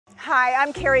Hi,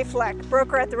 I'm Kari Fleck,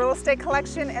 broker at the Real Estate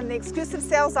Collection and the exclusive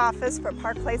sales office for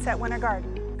Park Place at Winter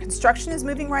Garden. Construction is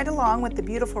moving right along with the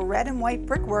beautiful red and white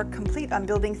brickwork complete on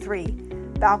Building 3.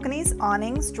 Balconies,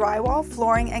 awnings, drywall,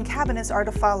 flooring, and cabinets are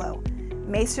to follow.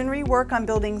 Masonry work on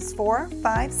Buildings 4,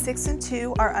 5, 6, and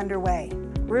 2 are underway.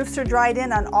 Roofs are dried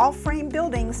in on all frame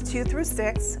buildings 2 through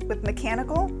 6, with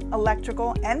mechanical,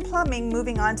 electrical, and plumbing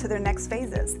moving on to their next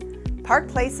phases. Park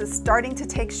Place is starting to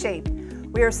take shape.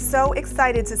 We are so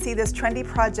excited to see this trendy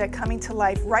project coming to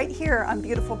life right here on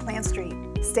beautiful Plant Street.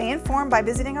 Stay informed by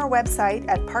visiting our website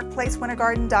at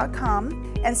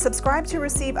parkplacewintergarden.com and subscribe to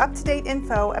receive up-to-date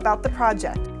info about the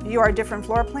project. View our different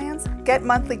floor plans, get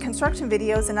monthly construction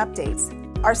videos and updates.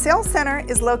 Our sales center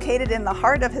is located in the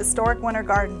heart of historic Winter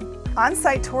Garden.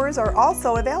 On-site tours are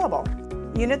also available.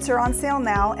 Units are on sale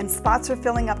now and spots are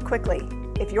filling up quickly.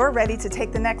 If you're ready to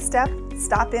take the next step,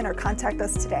 stop in or contact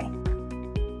us today.